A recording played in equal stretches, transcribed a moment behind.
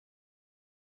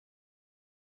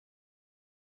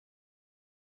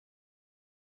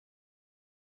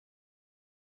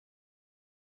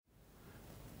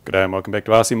G'day and welcome back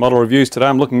to RC Model Reviews. Today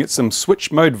I'm looking at some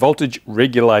switch mode voltage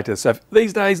regulators. So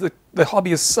these days the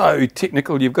hobby is so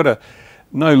technical. You've got to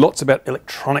know lots about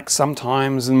electronics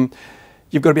sometimes, and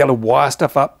you've got to be able to wire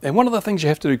stuff up. And one of the things you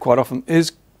have to do quite often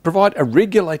is provide a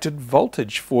regulated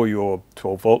voltage for your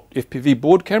 12 volt FPV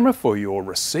board camera, for your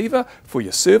receiver, for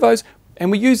your servos.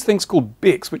 And we use things called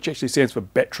UBECs, which actually stands for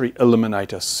battery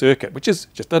eliminator circuit, which is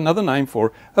just another name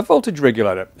for a voltage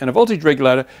regulator. And a voltage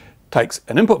regulator takes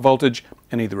an input voltage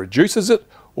and either reduces it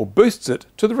or boosts it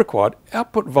to the required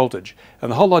output voltage. And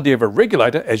the whole idea of a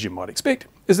regulator, as you might expect,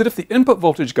 is that if the input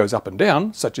voltage goes up and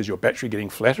down, such as your battery getting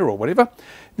flatter or whatever,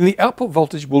 then the output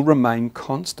voltage will remain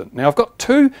constant. Now I've got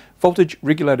two voltage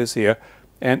regulators here,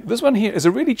 and this one here is a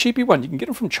really cheapy one. You can get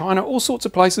them from China, all sorts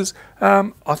of places.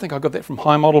 I think I got that from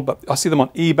High Model, but I see them on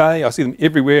eBay. I see them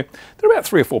everywhere. They're about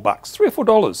 $3 or $4, $3 or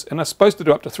 $4, and they're supposed to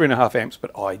do up to 3.5 amps, but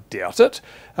I doubt it.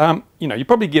 You know, you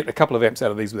probably get a couple of amps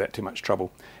out of these without too much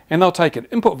trouble. And they'll take an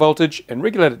input voltage and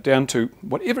regulate it down to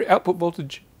whatever output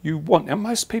voltage you want. Now,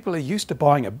 most people are used to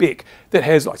buying a BEC that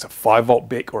has like a 5 volt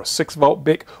BEC or a 6 volt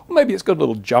BEC, or maybe it's got a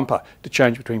little jumper to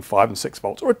change between 5 and 6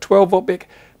 volts, or a 12 volt BEC.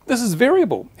 This is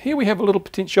variable. Here we have a little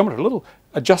potentiometer, a little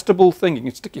adjustable thing. You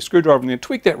can stick your screwdriver in there,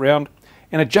 tweak that round,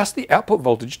 and adjust the output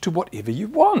voltage to whatever you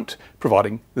want,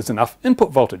 providing there's enough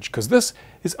input voltage, because this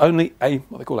is only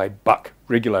what they call a buck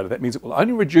regulator. That means it will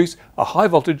only reduce a high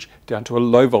voltage down to a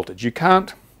low voltage. You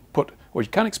can't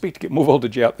expect to get more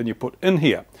voltage out than you put in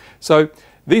here. So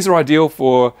these are ideal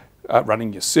for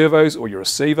running your servos or your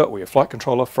receiver or your flight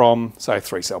controller from, say, a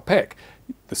 3-cell pack.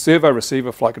 The servo,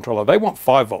 receiver, flight controller, they want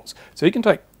 5 volts. So you can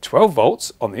take 12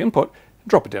 volts on the input and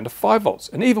drop it down to 5 volts.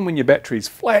 And even when your battery's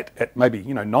flat at maybe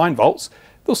 9 volts,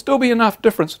 there'll still be enough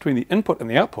difference between the input and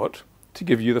the output to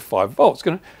give you the 5 volts.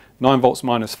 9 volts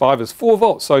minus 5 is 4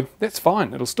 volts, so that's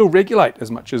fine. It'll still regulate as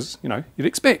much as you'd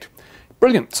expect.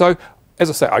 Brilliant. So as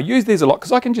I say, I use these a lot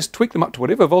because I can just tweak them up to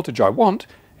whatever voltage I want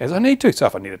as I need to. So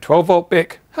if I need a 12 volt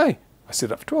BEC, hey, I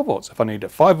set it up for 12 volts. If I need a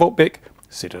 5 volt BEC,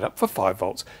 set it up for 5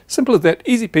 volts. Simple as that,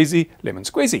 easy peasy, lemon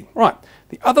squeezy. Right,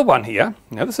 the other one here,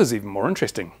 now this is even more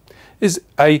interesting, is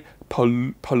a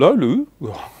Pololu.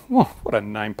 Oh, what a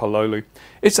name, Pololu.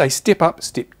 It's a step up,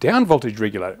 step down voltage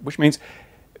regulator, which means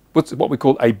what's what we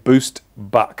call a boost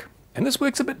buck. And this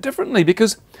works a bit differently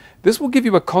because this will give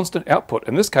you a constant output.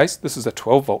 In this case, this is a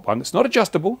 12 volt one. It's not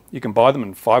adjustable. You can buy them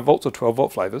in 5 volts or 12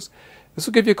 volt flavors. This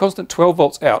will give you a constant 12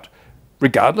 volts out,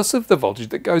 regardless of the voltage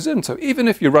that goes in. So even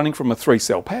if you're running from a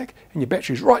 3-cell pack and your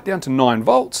battery's right down to 9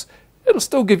 volts, it'll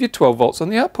still give you 12 volts on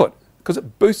the output because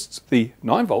it boosts the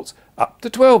 9 volts up to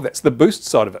 12. That's the boost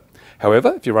side of it.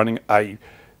 However, if you're running a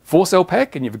 4-cell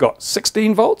pack and you've got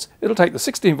 16 volts, it'll take the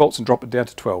 16 volts and drop it down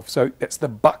to 12. So that's the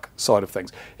buck side of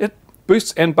things. It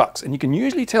boosts and bucks, and you can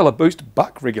usually tell a boost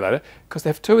buck regulator because they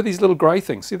have 2 of these little grey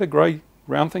things. See the grey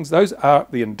round things? Those are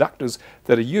the inductors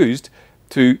that are used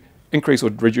to increase or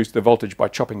reduce the voltage by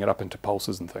chopping it up into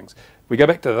pulses and things. If we go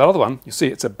back to the other one, you see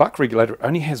it's a buck regulator. It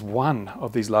only has 1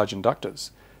 of these large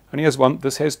inductors. Only has 1,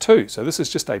 this has 2. So this is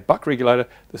just a buck regulator,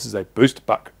 this is a boost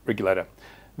buck regulator.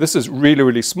 This is really,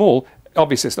 really small.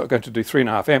 Obviously it's not going to do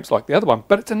 3.5 amps like the other one,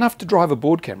 but it's enough to drive a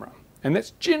board camera. And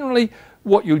that's generally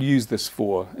what you'll use this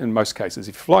for in most cases.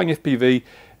 If you're flying FPV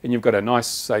and you've got a nice,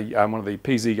 say, one of the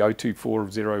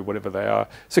PZ0240, whatever they are,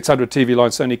 600 TV line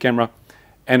Sony camera,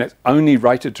 and it's only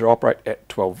rated to operate at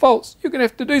 12 volts, you're going to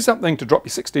have to do something to drop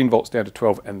your 16 volts down to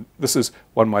 12, and this is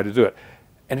one way to do it.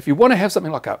 And if you want to have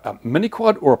something like a mini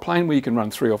quad or a plane where you can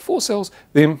run 3 or 4 cells,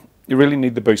 then you really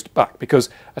need the boost buck, because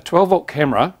a 12 volt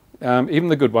camera, even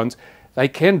the good ones, they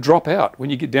can drop out when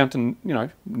you get down to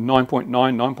 9.9,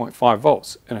 9.5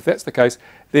 volts. And if that's the case,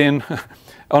 then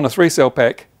on a 3-cell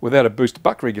pack without a boost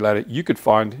buck regulator, you could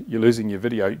find you're losing your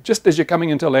video just as you're coming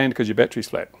into land because your battery's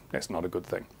flat. That's not a good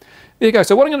thing. There you go.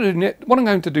 So what I'm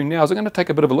going to do now is I'm going to take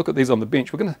a bit of a look at these on the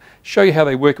bench. We're going to show you how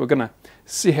they work. We're going to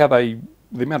see how the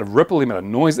amount of ripple, the amount of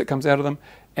noise that comes out of them,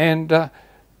 and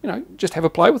just have a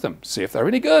play with them, see if they're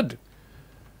any good.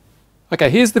 Okay,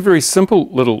 here's the very simple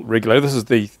little regulator. This is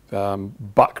the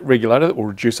buck regulator that will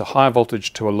reduce a higher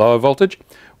voltage to a lower voltage.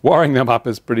 Wiring them up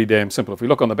is pretty damn simple. If we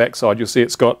look on the back side, you'll see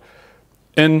it's got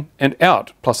in and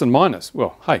out, plus and minus.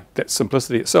 Well, hey, that's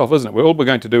simplicity itself, isn't it? Well, all we're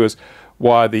going to do is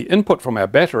wire the input from our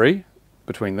battery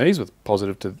between these with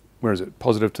positive to, where is it?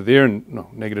 Positive to there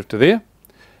and negative to there.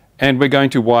 And we're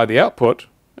going to wire the output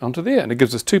onto there, and it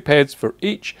gives us 2 pads for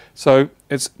each. So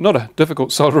it's not a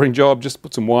difficult soldering job. Just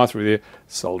put some wire through there,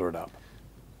 solder it up.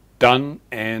 Done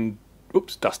and,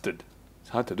 oops, dusted. It's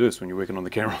hard to do this when you're working on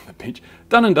the camera on the bench.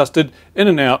 Done and dusted, in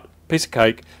and out, piece of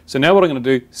cake. So now what I'm going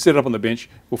to do, set it up on the bench.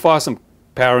 We'll fire some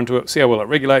power into it, see how well it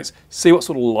regulates, see what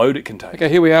sort of load it can take. Okay,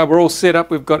 here we are, we're all set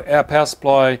up. We've got our power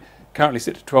supply currently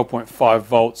set to 12.5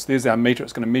 volts. There's our meter.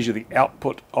 It's going to measure the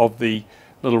output of the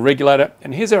little regulator.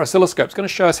 And here's our oscilloscope. It's going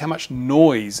to show us how much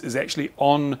noise is actually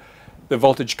on the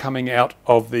voltage coming out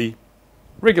of the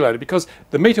regulator, because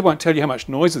the meter won't tell you how much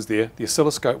noise is there, the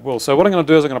oscilloscope will. So what I'm going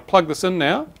to do is I'm going to plug this in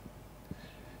now.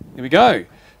 Here we go.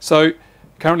 So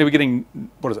currently we're getting,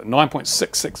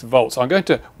 9.66 volts. I'm going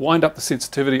to wind up the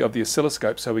sensitivity of the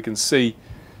oscilloscope so we can see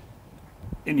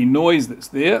any noise that's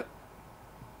there.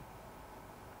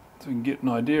 So we can get an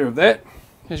idea of that.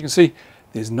 As you can see,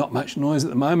 there's not much noise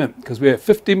at the moment because we're at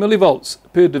 50 millivolts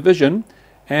per division,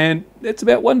 and that's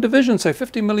about one division, so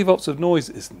 50 millivolts of noise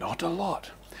is not a lot.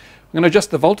 I'm going to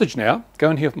adjust the voltage now, go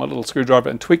in here with my little screwdriver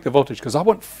and tweak the voltage because I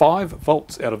want 5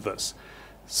 volts out of this.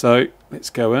 So let's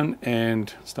go in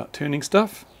and start turning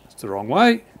stuff. It's the wrong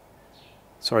way.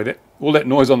 Sorry, all that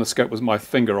noise on the scope was my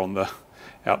finger on the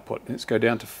output. Let's go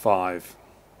down to 5.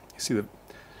 You see the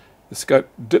scope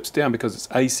dips down because it's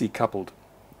AC coupled.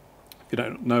 If you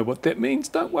don't know what that means,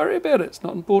 don't worry about it. It's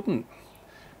not important.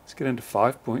 Let's get into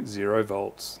 5.0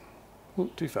 volts. Oh,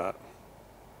 too far.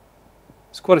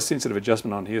 It's quite a sensitive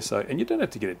adjustment on here, so, and you don't have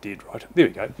to get it dead right. There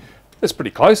we go. That's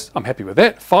pretty close. I'm happy with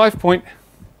that.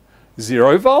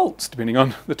 5.0 volts, depending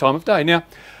on the time of day. Now,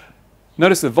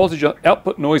 notice the voltage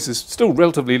output noise is still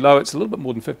relatively low. It's a little bit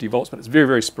more than 50 volts, but it's very,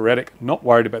 very sporadic. Not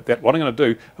worried about that. What I'm going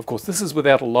to do, of course, this is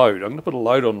without a load. I'm going to put a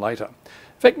load on later.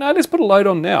 In fact, no, let's put a load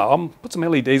on now. I'll put some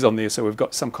LEDs on there so we've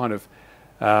got some kind of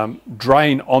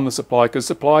drain on the supply, because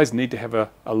supplies need to have a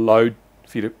load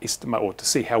for you to estimate or to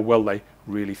see how well they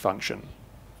really function.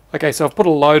 Okay, so I've put a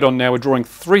load on now. We're drawing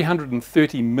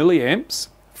 330 milliamps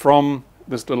from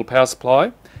this little power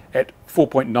supply at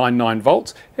 4.99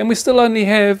 volts, and we still only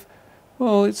have,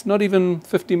 well, it's not even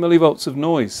 50 millivolts of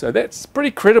noise, so that's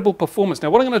pretty credible performance. Now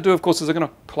what I'm going to do, of course, is I'm going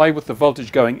to play with the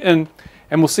voltage going in,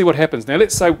 and we'll see what happens. Now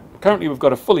let's say currently we've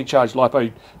got a fully charged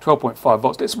LiPo 12.5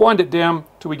 volts. Let's wind it down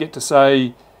till we get to,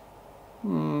 say,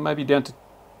 maybe down to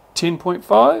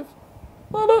 10.5.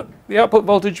 Well, look, the output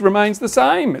voltage remains the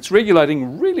same. It's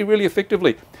regulating really, really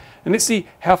effectively. And let's see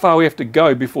how far we have to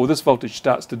go before this voltage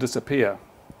starts to disappear.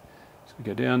 So we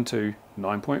go down to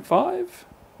 9.5,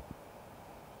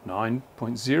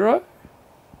 9.0,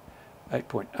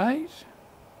 8.8.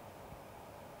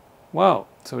 Wow,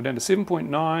 so we're down to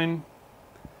 7.9,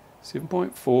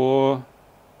 7.4,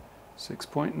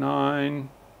 6.9.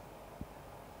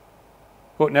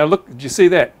 Well, now look, did you see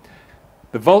that?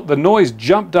 The noise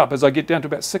jumped up as I get down to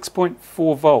about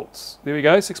 6.4 volts. There we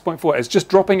go, 6.4. It's just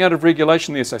dropping out of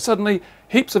regulation there. So suddenly,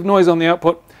 heaps of noise on the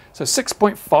output. So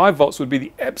 6.5 volts would be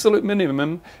the absolute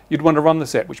minimum you'd want to run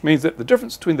this at, which means that the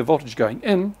difference between the voltage going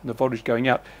in and the voltage going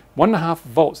out, 1.5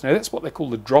 volts. Now that's what they call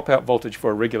the dropout voltage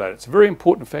for a regulator. It's a very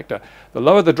important factor. The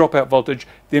lower the dropout voltage,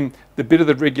 then the better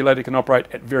the regulator can operate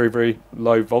at very, very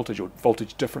low voltage or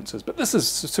voltage differences. But this is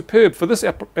superb for this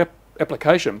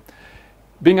application.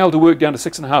 Being able to work down to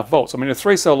 6.5 volts. I mean, a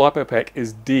 3-cell LiPo pack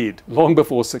is dead long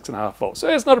before 6.5 volts. So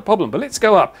that's not a problem, but let's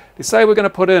go up. Let's say we're going to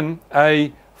put in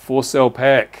a 4-cell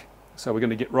pack. So we're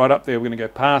going to get right up there. We're going to go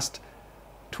past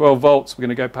 12 volts. We're going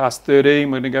to go past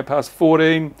 13. We're going to go past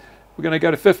 14. We're going to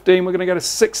go to 15. We're going to go to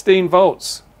 16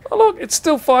 volts. Oh, look, it's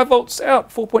still 5 volts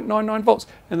out, 4.99 volts,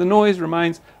 and the noise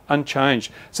remains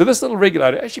unchanged. So this little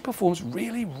regulator actually performs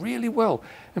really, really well.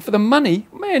 And for the money,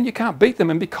 man, you can't beat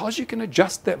them. And because you can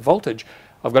adjust that voltage,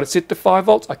 I've got it set to 5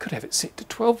 volts. I could have it set to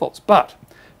 12 volts. But,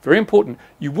 very important,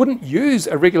 you wouldn't use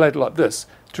a regulator like this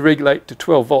to regulate to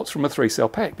 12 volts from a 3-cell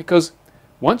pack, because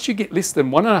once you get less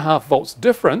than 1.5 volts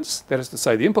difference, that is to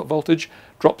say the input voltage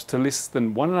drops to less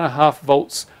than 1.5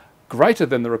 volts greater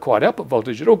than the required output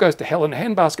voltage, it all goes to hell in a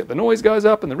handbasket. The noise goes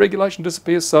up and the regulation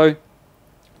disappears. So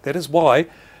that is why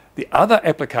the other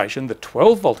application, the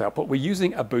 12 volt output, we're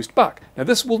using a boost buck. Now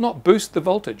this will not boost the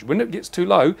voltage. When it gets too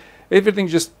low, everything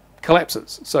just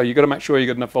collapses. So you've got to make sure you've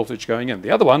got enough voltage going in.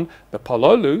 The other one, the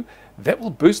Pololu, that will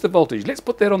boost the voltage. Let's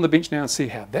put that on the bench now and see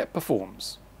how that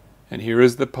performs. And here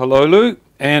is the Pololu,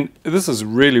 and this is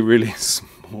really, really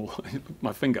small.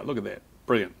 My finger, look at that,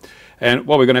 brilliant. And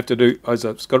what we're going to have to do, as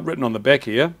it's got it written on the back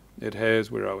here, it has,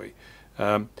 where are we?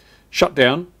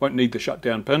 Shutdown, won't need the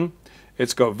shutdown pin.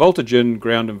 It's got voltage in,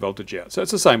 ground, and voltage out. So it's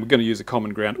the same. We're going to use a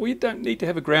common ground. Well, you don't need to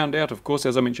have a ground out, of course,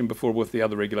 as I mentioned before with the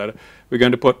other regulator. We're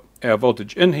going to put our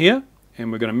voltage in here,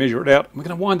 and we're going to measure it out. We're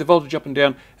going to wind the voltage up and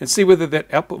down and see whether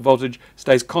that output voltage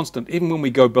stays constant, even when we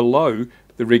go below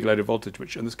the regulated voltage,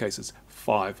 which in this case is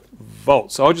 5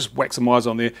 volts. So I'll just whack some wires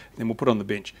on there, and then we'll put it on the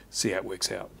bench, see how it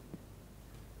works out.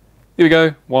 Here we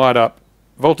go, wired up.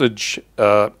 Voltage,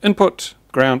 input,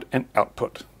 ground, and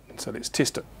output. So let's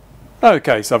test it.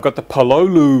 Okay, so I've got the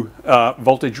Pololu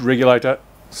voltage regulator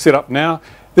set up now.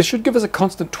 This should give us a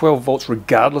constant 12 volts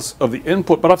regardless of the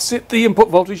input, but I've set the input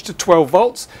voltage to 12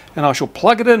 volts and I shall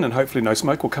plug it in and hopefully no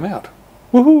smoke will come out.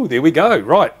 Woohoo, there we go.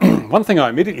 Right, one thing I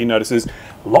immediately notice is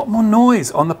a lot more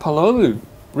noise on the Pololu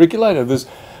regulator. There's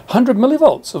 100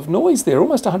 millivolts of noise there,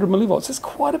 almost 100 millivolts. That's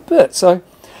quite a bit. So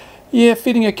yeah,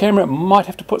 feeding a camera might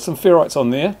have to put some ferrites on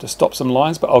there to stop some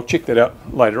lines, but I'll check that out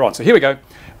later on. So here we go.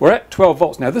 We're at 12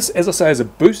 volts. Now this, as I say, is a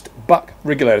boost buck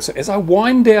regulator. So as I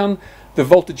wind down the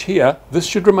voltage here, this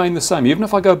should remain the same, even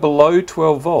if I go below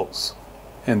 12 volts.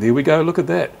 And there we go, look at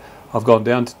that. I've gone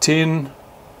down to 10,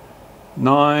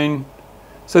 9.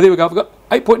 So there we go, I've got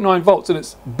 8.9 volts and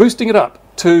it's boosting it up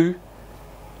to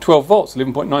 12 volts,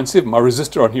 11.97. My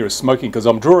resistor on here is smoking because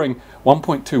I'm drawing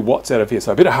 1.2 watts out of here.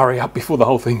 So I better hurry up before the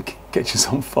whole thing catches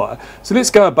on fire. So let's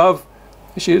go above.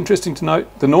 Actually, interesting to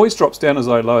note, the noise drops down as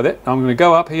I lower that. I'm going to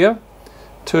go up here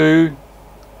to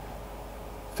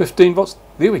 15 volts.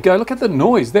 There we go. Look at the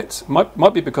noise. That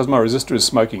might be because my resistor is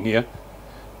smoking here.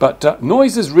 But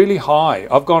noise is really high.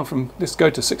 I've gone from, let's go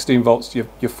to 16 volts, your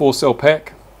 4-cell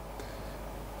pack.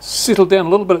 Settled down a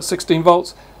little bit at 16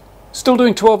 volts. Still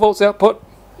doing 12 volts output.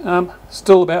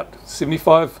 Still about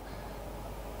 75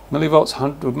 millivolts,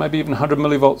 100, maybe even 100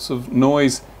 millivolts of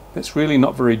noise. That's really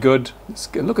not very good.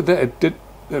 Look at that. It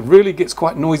really gets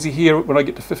quite noisy here when I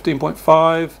get to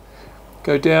 15.5.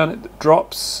 Go down, it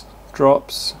drops,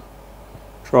 drops,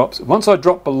 drops. Once I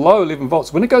drop below 11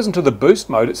 volts, when it goes into the boost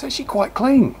mode, it's actually quite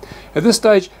clean. At this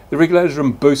stage, the regulator's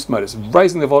in boost mode. It's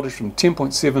raising the voltage from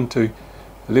 10.7 to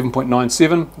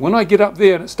 11.97. When I get up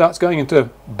there and it starts going into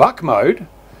buck mode,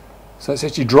 so it's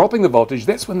actually dropping the voltage,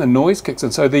 that's when the noise kicks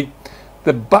in. So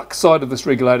the buck side of this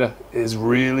regulator is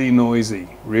really noisy,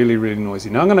 really noisy.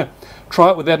 Now I'm going to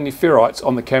try it without any ferrites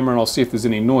on the camera and I'll see if there's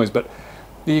any noise, but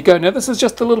there you go. Now this is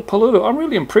just a little Pololu. I'm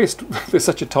really impressed that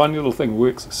such a tiny little thing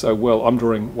works so well. I'm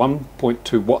drawing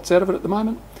 1.2 watts out of it at the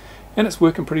moment and it's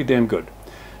working pretty damn good.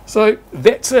 So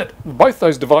that's it. Both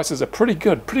those devices are pretty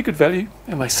good value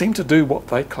and they seem to do what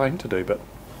they claim to do, but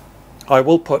I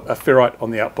will put a ferrite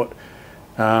on the output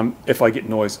if I get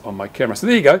noise on my camera. So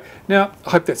there you go. Now, I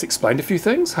hope that's explained a few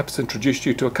things. I hope it's introduced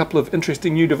you to a couple of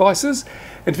interesting new devices.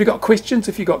 And if you've got questions,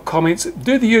 if you've got comments,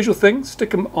 do the usual thing.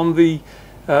 Stick them on the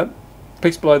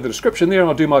piece below the description there and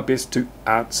I'll do my best to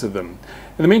answer them.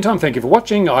 In the meantime, thank you for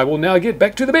watching. I will now get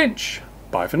back to the bench.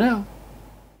 Bye for now.